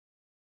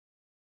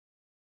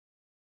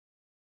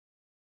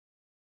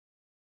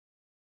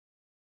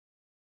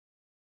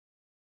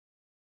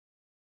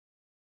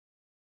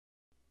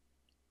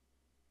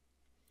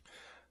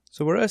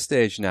So we're at a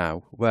stage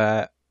now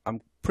where I'm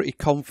pretty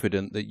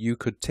confident that you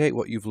could take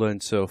what you've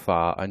learned so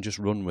far and just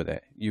run with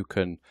it. You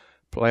can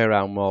play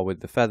around more with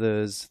the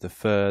feathers, the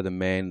fur, the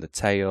mane, the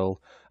tail,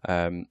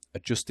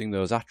 adjusting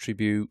those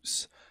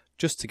attributes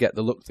just to get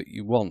the look that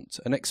you want,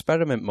 and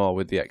experiment more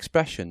with the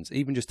expressions,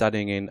 even just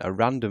adding in a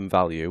random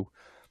value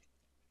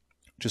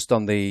just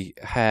on the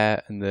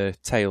hair and the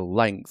tail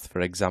length,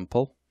 for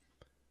example.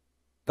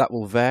 That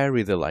will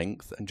vary the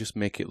length and just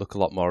make it look a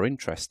lot more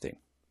interesting.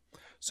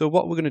 So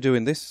what we're going to do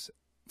in this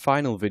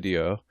final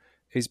video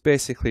is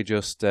basically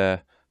just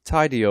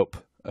tidy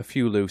up a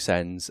few loose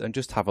ends and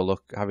just have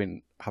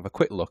a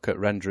quick look at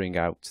rendering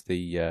out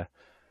the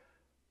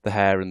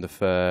hair and the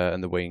fur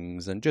and the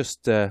wings, and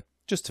just to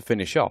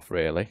finish off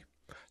really.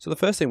 So the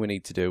first thing we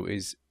need to do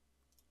is,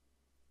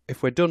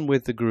 if we're done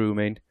with the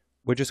grooming,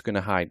 we're just going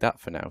to hide that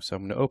for now. So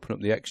I'm going to open up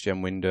the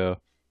XGen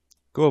window,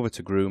 go over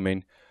to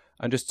grooming,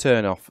 and just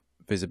turn off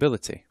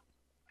visibility.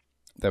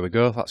 There we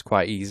go, that's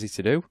quite easy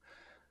to do.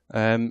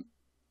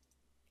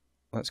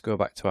 Let's go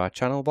back to our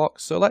channel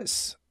box. So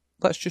let's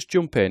just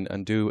jump in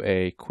and do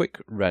a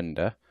quick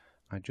render.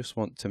 I just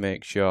want to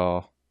make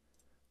sure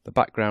the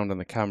background on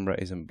the camera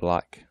isn't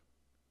black.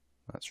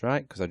 That's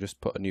right, because I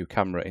just put a new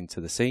camera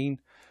into the scene.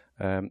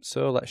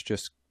 So let's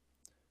just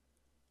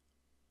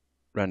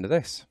render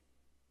this.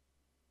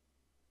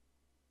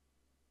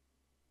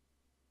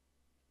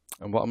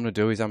 And what I'm going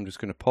to do is I'm just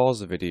going to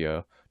pause the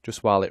video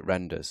just while it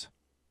renders.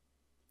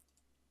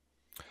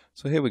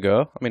 So here we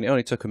go. I mean, it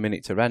only took a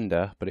minute to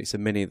render, but it's a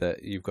minute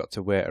that you've got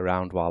to wait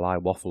around while I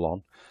waffle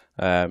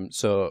on.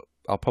 So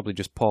I'll probably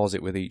just pause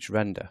it with each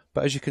render.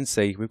 But as you can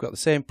see, we've got the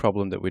same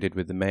problem that we did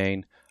with the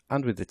mane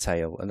and with the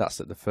tail, and that's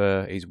that the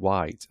fur is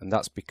white, and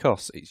that's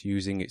because it's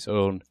using its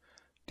own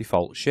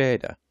default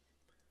shader.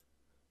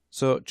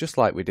 So just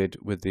like we did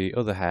with the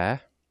other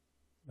hair,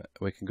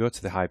 we can go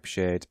to the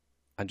Hypershade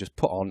and just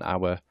put on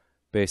our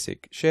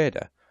basic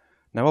shader.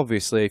 Now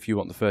obviously if you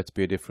want the fur to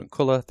be a different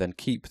colour, then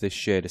keep this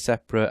shader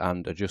separate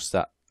and adjust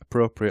that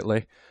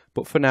appropriately.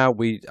 But for now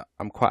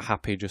I'm quite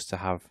happy just to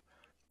have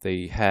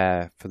the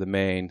hair for the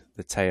mane,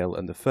 the tail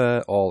and the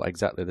fur all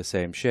exactly the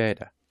same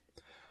shader.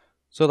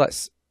 So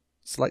let's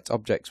select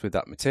objects with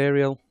that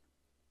material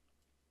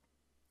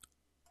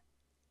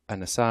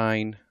and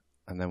assign,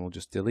 and then we'll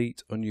just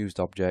delete unused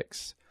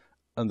objects,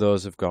 and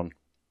those have gone,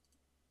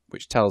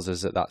 which tells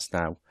us that that's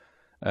now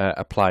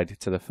applied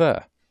to the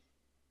fur.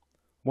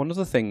 One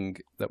other thing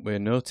that we're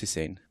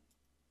noticing,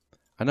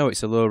 I know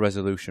it's a low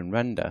resolution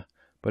render,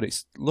 but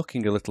it's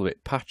looking a little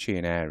bit patchy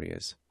in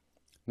areas.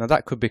 Now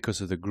that could be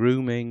because of the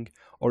grooming,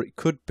 or it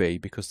could be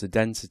because the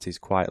density is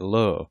quite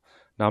low.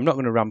 Now I'm not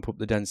going to ramp up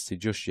the density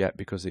just yet,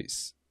 because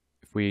if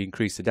we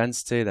increase the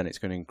density then it's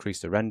going to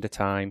increase the render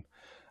time.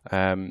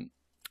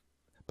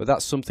 But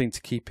that's something to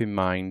keep in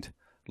mind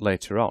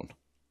later on.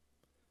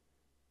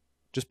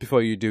 Just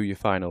before you do your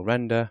final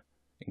render,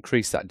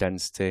 increase that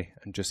density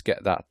and just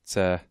get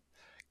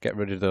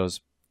rid of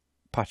those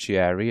patchy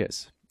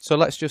areas. So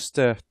let's just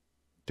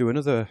do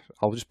another.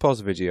 I'll just pause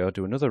the video,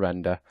 do another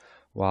render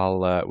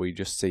while we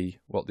just see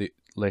what the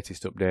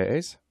latest update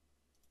is.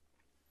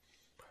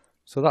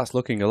 So that's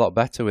looking a lot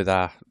better with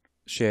our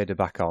shader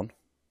back on.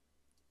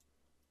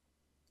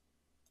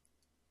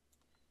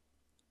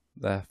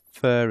 The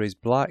fur is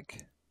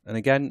black, and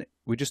again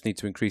we just need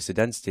to increase the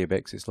density a bit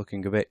because it's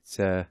looking a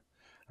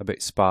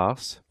bit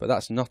sparse, but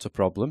that's not a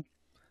problem.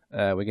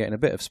 We're getting a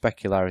bit of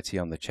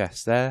specularity on the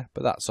chest there,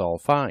 but that's all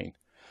fine.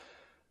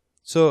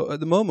 So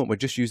at the moment we're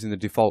just using the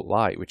default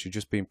light, which is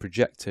just being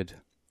projected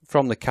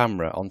from the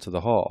camera onto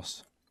the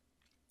horse.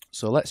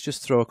 So let's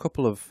just throw a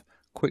couple of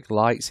quick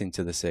lights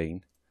into the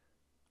scene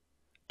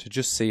to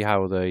just see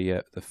how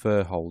the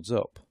fur holds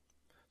up.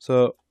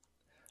 So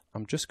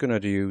I'm just going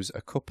to use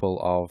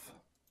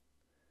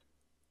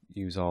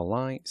use all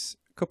lights,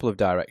 a couple of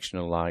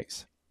directional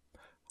lights.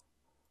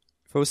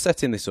 If I was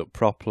setting this up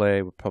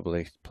properly, we'd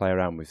probably play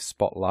around with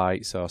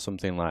spotlights or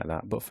something like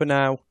that. But for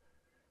now,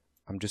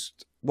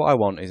 what I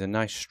want is a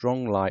nice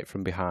strong light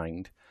from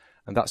behind,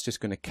 and that's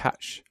just going to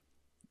catch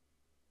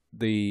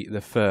the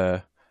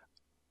fur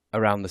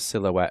around the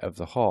silhouette of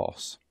the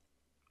horse.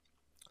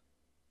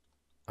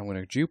 I'm going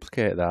to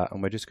duplicate that,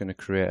 and we're just going to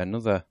create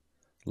another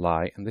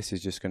light, and this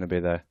is just going to be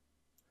the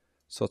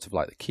sort of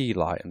like the key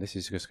light, and this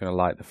is just going to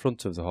light the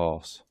front of the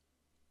horse.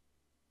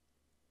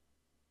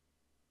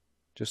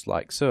 Just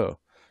like so.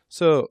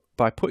 So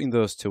by putting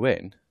those two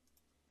in,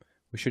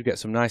 we should get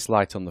some nice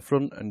light on the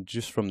front, and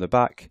just from the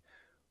back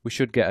we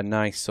should get a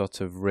nice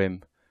sort of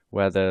rim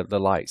where the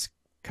light's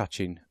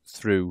catching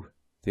through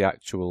the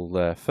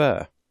actual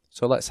fur.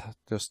 So let's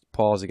just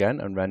pause again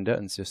and render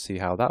and just see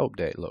how that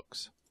update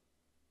looks.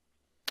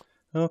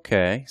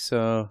 Okay,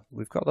 so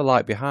we've got the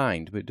light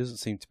behind, but it doesn't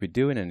seem to be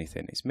doing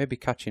anything. It's maybe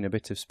catching a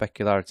bit of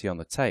specularity on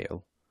the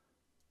tail.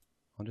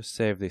 I'll just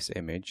save this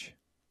image.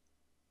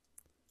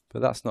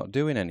 But that's not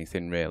doing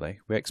anything really.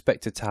 We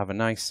expected to have a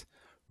nice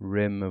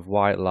rim of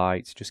white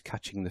light just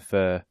catching the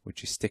fur,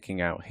 which is sticking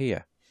out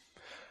here.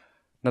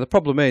 Now the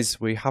problem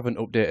is we haven't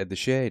updated the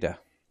shader.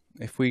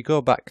 If we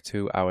go back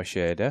to our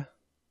shader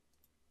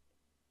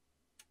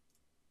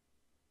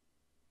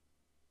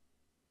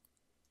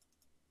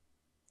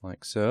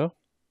like so.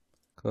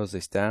 Close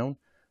this down.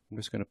 I'm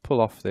just going to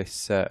pull off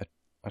this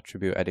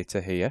attribute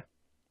editor here.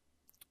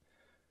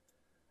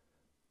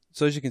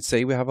 So as you can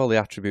see, we have all the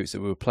attributes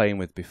that we were playing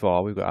with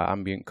before. We've got our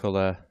ambient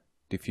colour,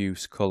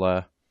 diffuse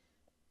colour,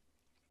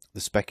 the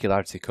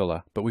specularity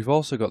colour, but we've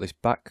also got this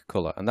back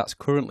colour, and that's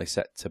currently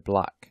set to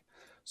black.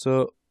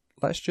 So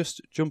let's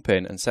just jump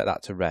in and set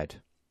that to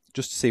red,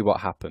 just to see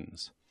what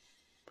happens.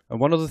 And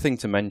one other thing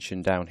to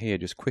mention down here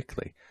just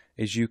quickly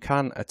is you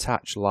can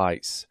attach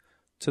lights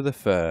to the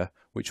fur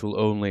which will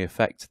only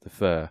affect the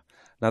fur.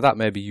 Now that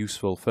may be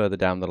useful further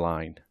down the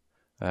line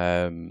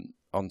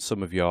on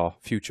some of your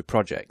future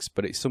projects,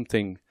 but it's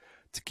something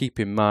to keep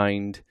in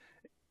mind.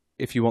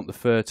 If you want the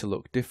fur to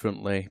look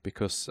differently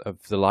because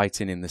of the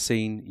lighting in the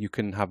scene, you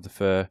can have the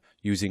fur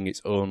using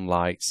its own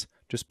lights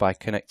just by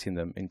connecting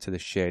them into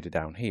this shader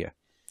down here.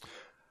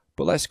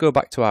 But let's go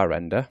back to our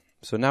render.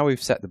 So now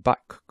we've set the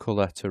back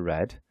colour to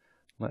red.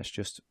 Let's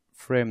just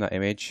frame that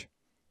image.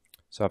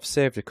 So I've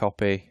saved a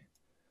copy.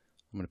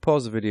 I'm going to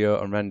pause the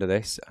video and render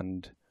this,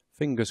 and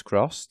fingers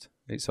crossed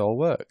it's all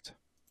worked.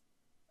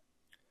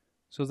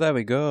 So there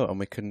we go, and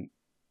we can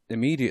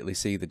immediately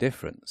see the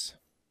difference.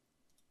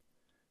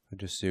 I'll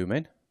just zoom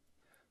in.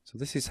 So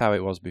this is how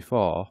it was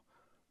before,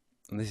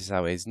 and this is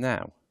how it is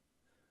now.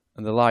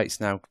 And the light's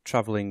now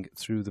travelling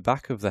through the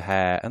back of the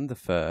hair and the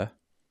fur,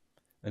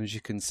 and as you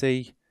can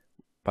see,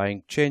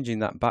 by changing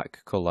that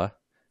back colour,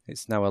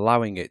 it's now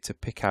allowing it to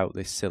pick out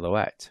this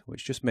silhouette,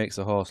 which just makes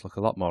the horse look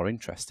a lot more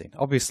interesting.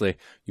 Obviously,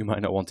 you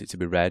might not want it to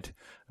be red.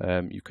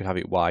 You could have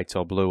it white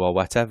or blue or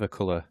whatever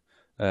colour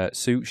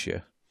suits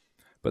you.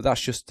 But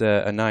that's just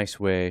a nice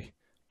way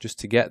just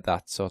to get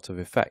that sort of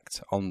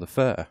effect on the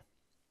fur.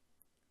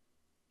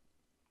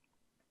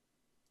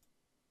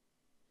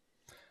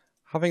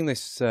 Having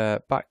this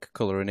back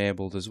colour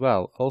enabled as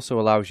well also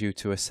allows you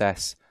to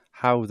assess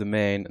how the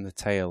mane and the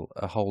tail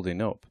are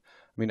holding up.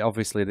 I mean,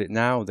 obviously that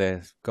now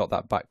they've got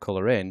that back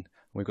colour in,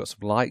 we've got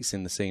some lights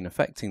in the scene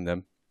affecting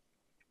them.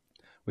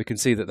 We can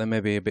see that they may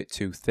be a bit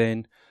too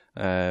thin.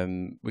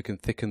 We can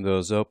thicken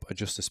those up,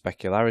 adjust the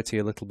specularity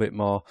a little bit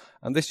more,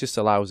 and this just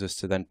allows us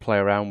to then play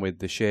around with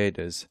the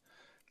shaders.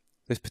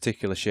 This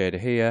particular shader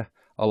here,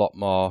 a lot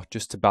more,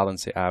 just to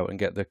balance it out and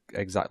get the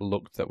exact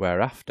look that we're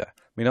after.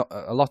 I mean,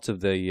 a lot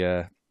of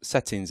the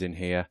settings in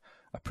here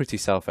are pretty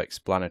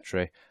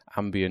self-explanatory.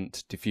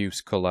 Ambient,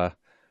 diffuse colour,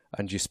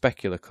 and your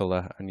specular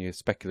colour, and your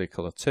specular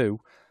colour 2.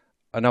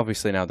 And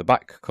obviously now the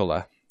back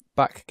colour.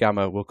 Back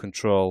gamma will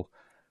control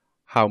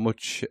how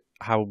much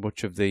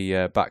of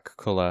the back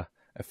colour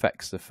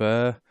affects the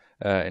fur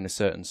in a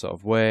certain sort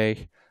of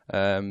way.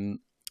 But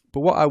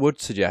what I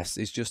would suggest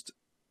is just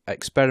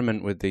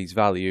experiment with these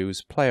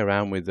values, play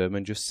around with them,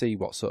 and just see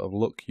what sort of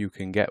look you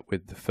can get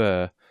with the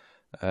fur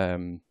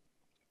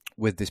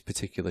with this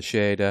particular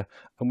shader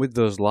and with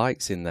those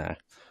lights in there.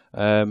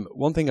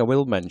 One thing I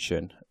will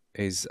mention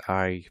is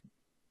I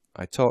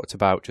talked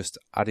about just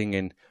adding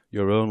in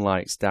your own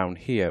lights down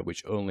here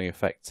which only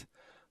affect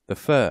the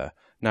fur.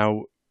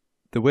 Now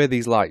the way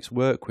these lights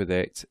work with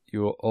it,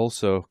 you will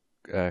also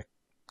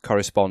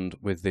correspond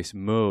with this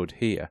mode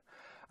here,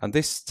 and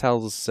this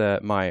tells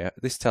Maya,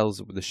 this tells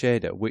the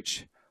shader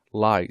which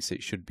lights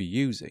it should be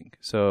using.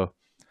 So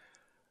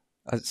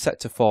it's set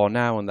to 4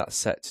 now, and that's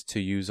set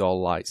to use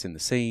all lights in the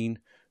scene.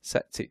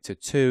 Set it to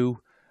 2,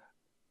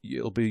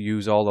 you'll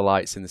use all the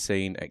lights in the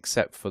scene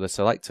except for the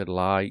selected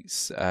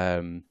lights.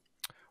 1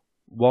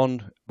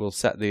 will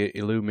set the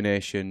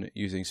illumination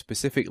using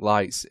specific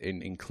lights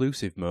in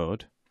inclusive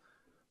mode.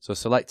 So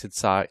selected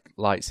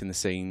lights in the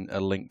scene are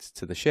linked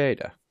to the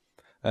shader.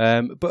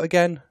 But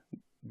again,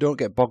 don't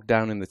get bogged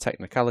down in the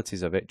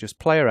technicalities of it. Just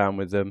play around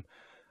with them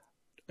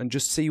and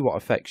just see what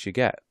effects you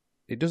get.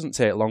 It doesn't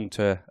take long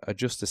to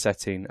adjust the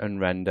setting and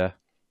render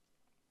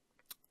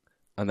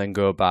and then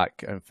go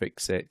back and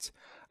fix it.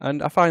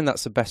 And I find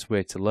that's the best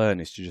way to learn,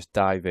 is to just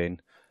dive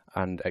in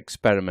and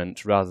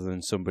experiment rather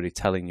than somebody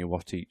telling you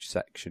what each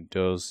section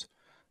does.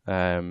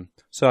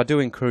 So I do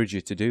encourage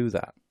you to do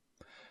that.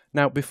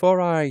 Now,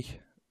 before I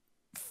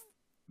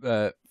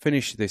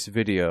finish this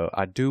video,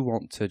 I do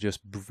want to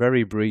just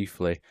very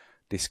briefly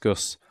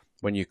discuss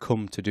when you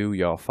come to do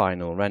your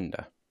final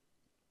render.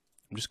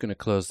 I'm just going to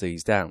close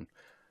these down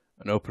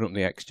and open up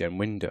the XGen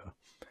window.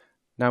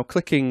 Now,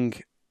 clicking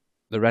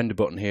the render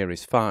button here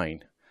is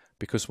fine,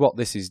 because what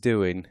this is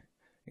doing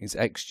is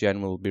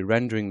XGen will be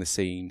rendering the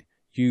scene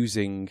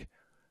using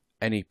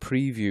any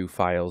preview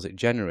files it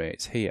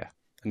generates here.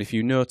 And if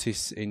you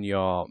notice in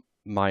your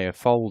Maya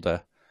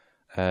folder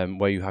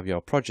where you have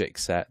your project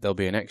set, there'll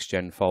be an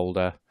XGen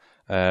folder.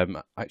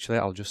 Actually,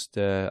 I'll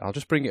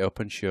just bring it up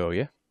and show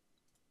you.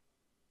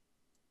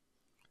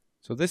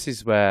 So this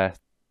is where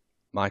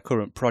my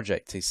current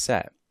project is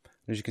set.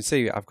 As you can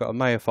see, I've got a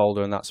Maya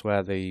folder, and that's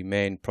where the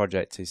main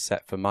project is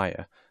set for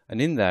Maya.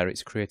 And in there,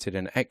 it's created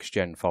an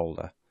XGen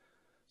folder.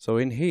 So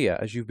in here,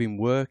 as you've been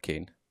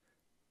working,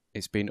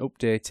 it's been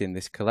updating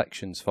this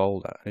collections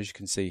folder. As you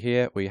can see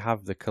here, we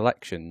have the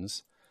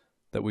collections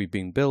that we've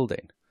been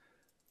building.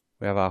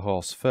 We have our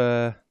horse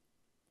fur,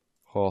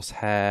 horse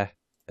hair,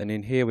 and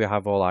in here we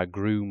have all our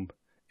groom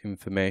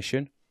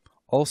information,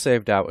 all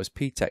saved out as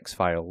PTEX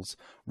files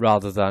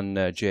rather than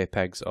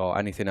JPEGs or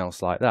anything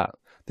else like that.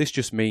 This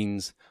just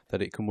means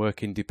that it can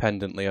work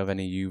independently of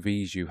any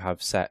UVs you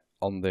have set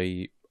on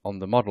the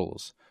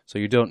models, so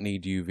you don't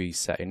need UVs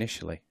set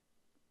initially.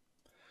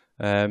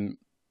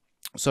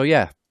 So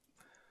yeah,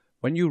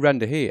 when you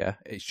render here,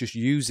 it's just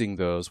using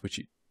those which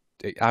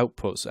it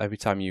outputs every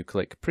time you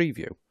click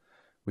preview,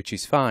 which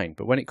is fine.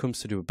 But when it comes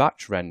to do a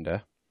batch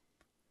render,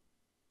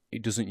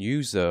 it doesn't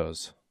use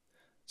those.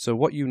 So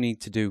what you need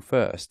to do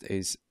first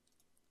is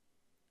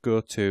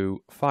go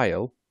to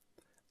File,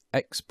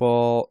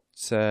 Export,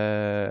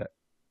 there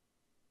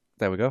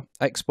we go,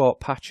 Export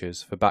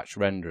Patches for batch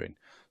rendering.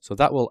 So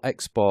that will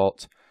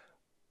export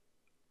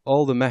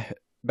all the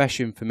mesh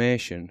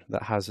information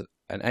that has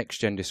an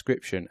XGen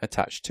description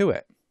attached to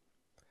it.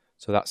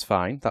 So that's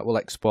fine. That will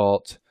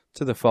export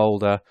to the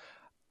folder,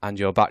 and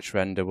your batch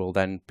render will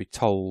then be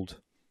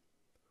told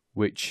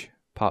which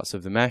parts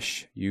of the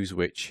mesh use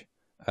which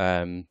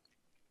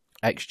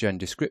XGen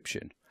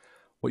description.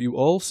 What you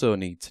also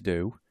need to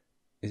do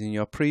is in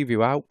your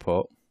preview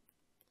output,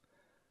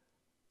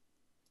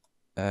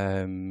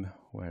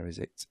 where is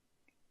it?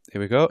 Here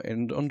we go.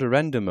 Under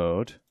render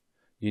mode,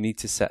 you need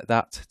to set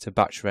that to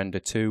batch render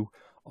 2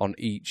 on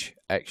each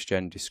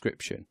XGen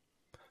description.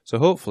 So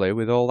hopefully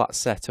with all that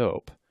set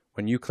up,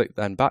 when you click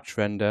then batch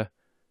render,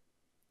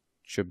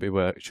 should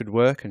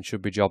work and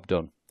should be job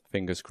done.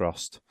 Fingers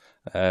crossed.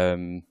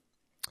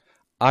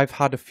 I've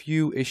had a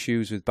few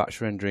issues with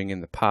batch rendering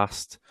in the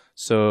past,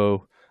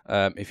 so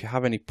if you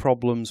have any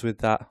problems with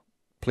that,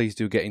 please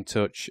do get in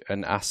touch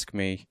and ask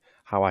me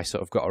how I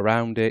sort of got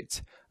around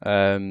it.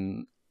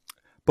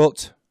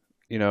 But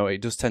you know,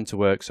 it does tend to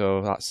work,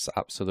 so that's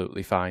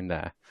absolutely fine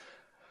there.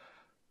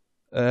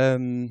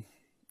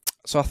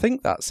 So I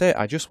think that's it.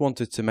 I just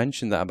wanted to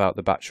mention that about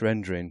the batch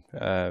rendering,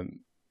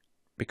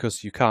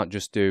 because you can't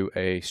just do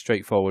a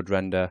straightforward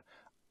render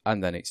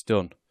and then it's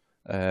done.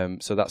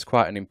 So that's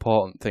quite an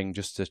important thing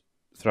just to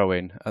throw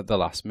in at the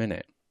last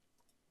minute.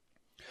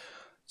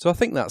 So I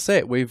think that's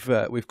it.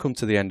 We've come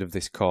to the end of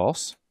this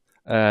course.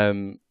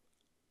 I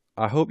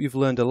hope you've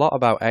learned a lot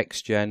about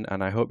XGen,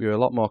 and I hope you're a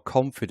lot more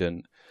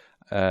confident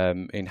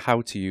in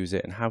how to use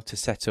it and how to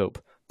set up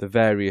the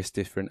various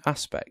different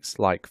aspects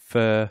like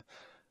fur,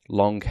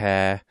 long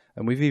hair,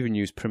 and we've even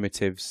used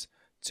primitives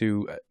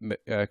to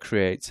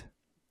create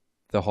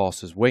the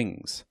horse's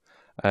wings.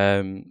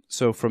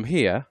 So from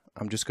here,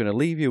 I'm just going to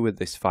leave you with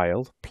this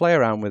file, play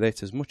around with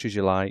it as much as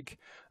you like,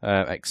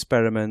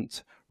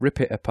 experiment,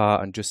 rip it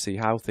apart and just see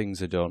how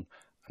things are done,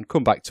 and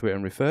come back to it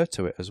and refer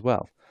to it as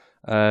well.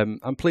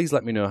 And please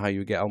let me know how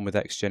you get on with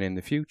XGen in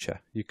the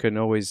future. You can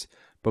always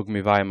bug me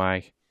via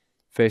my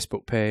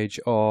Facebook page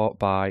or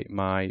by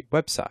my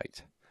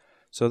website.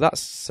 So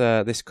that's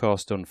this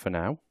course done for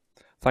now.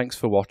 Thanks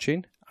for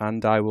watching,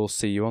 and I will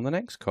see you on the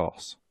next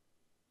course.